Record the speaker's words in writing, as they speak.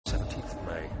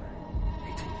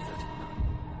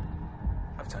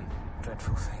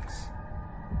dreadful things.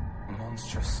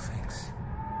 Monstrous things.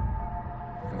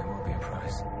 And there will be a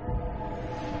price.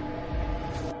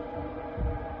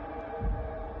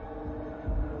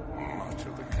 Much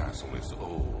of the castle is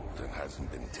old and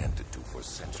hasn't been tended to for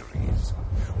centuries.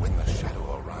 When the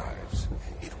shadow arrives,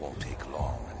 it won't take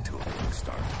long until things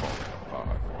start falling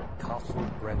apart. Castle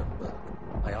Brennenburg.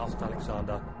 I asked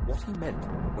Alexander what he meant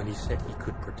when he said he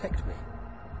could protect me.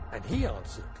 And he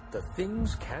answered that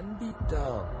things can be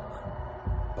done,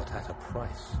 but at a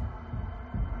price.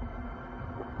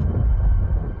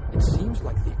 It seems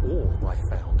like the orb I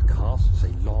found casts a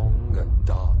long and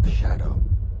dark shadow.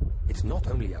 It's not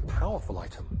only a powerful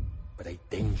item, but a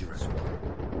dangerous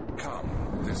one.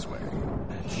 Come, this way.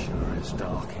 It sure is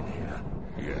dark in here.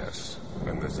 Yes,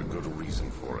 and there's a good reason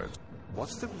for it.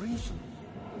 What's the reason?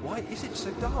 Why is it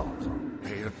so dark?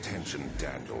 Pay attention,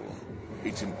 Daniel.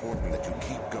 It's important that you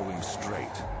keep going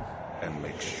straight, and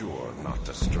make sure not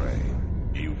to stray.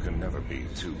 You can never be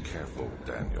too careful,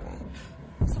 Daniel.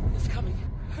 Someone is coming.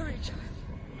 Hurry, child.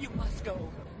 You must go.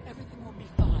 Everything will be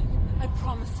fine. I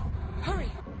promise.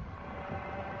 Hurry.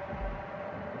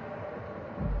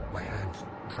 My hands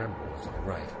tremble as I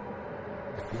write.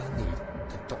 I feel a need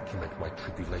to document my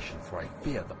tribulation, for I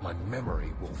fear that my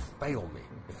memory will fail me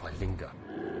if I linger.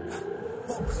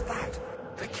 What was that?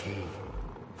 The key.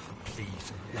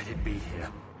 Please, let it be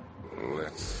here.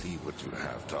 Let's see what you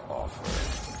have to offer.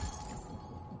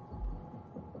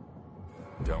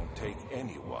 Don't take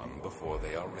anyone before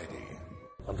they are ready.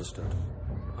 Understood.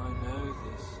 I know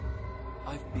this.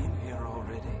 I've been here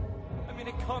already. I mean,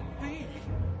 it can't be.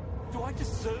 Do I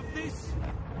deserve this?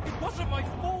 It wasn't my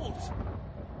fault.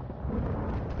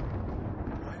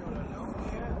 Am I all alone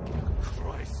here?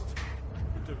 Christ.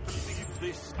 I don't believe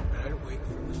this. I'll wake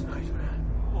from this nightmare.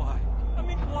 Why? I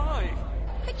mean, why?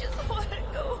 I just want to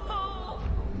go home.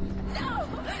 No!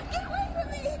 Get away from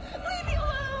me! Leave me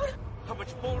alone! How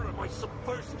much more am I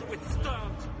supposed to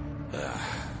withstand?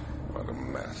 What a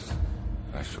mess.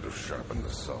 I should have sharpened the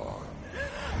saw. I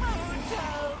won't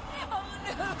tell! I'll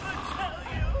never tell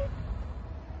you!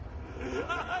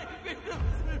 I'm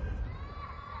innocent!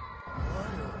 Why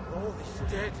are all this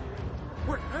dead?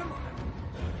 Where am I?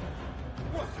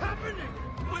 What's happening?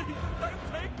 Please, don't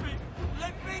take me!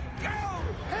 Let me go!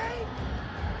 Help!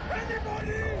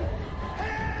 Anybody!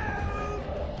 Help!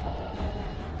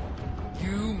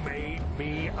 You made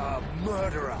me a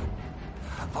murderer!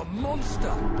 A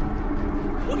monster!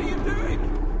 What are you doing?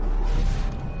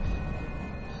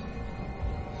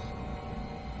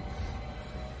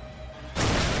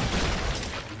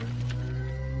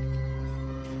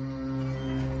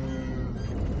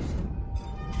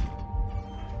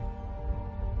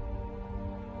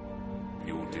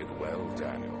 You did well,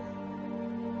 Daniel.